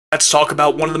Let's talk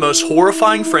about one of the most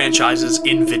horrifying franchises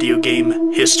in video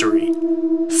game history.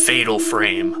 Fatal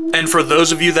Frame. And for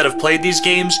those of you that have played these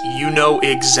games, you know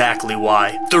exactly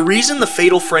why. The reason the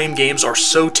Fatal Frame games are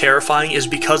so terrifying is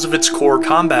because of its core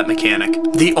combat mechanic.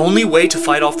 The only way to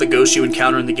fight off the ghosts you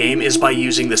encounter in the game is by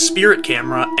using the spirit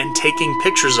camera and taking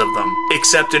pictures of them.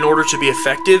 Except in order to be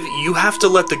effective, you have to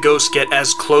let the ghosts get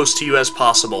as close to you as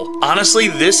possible. Honestly,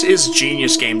 this is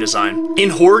genius game design. In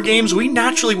horror games, we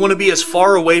naturally want to be as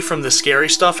far away from the scary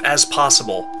stuff as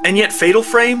possible. And yet Fatal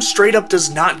Frame straight up does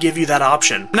not give you that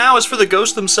option. Now, as for the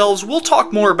ghosts themselves, we'll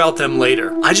talk more about them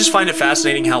later. I just find it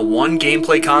fascinating how one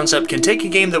gameplay concept can take a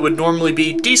game that would normally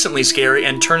be decently scary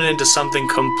and turn it into something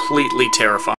completely terrifying.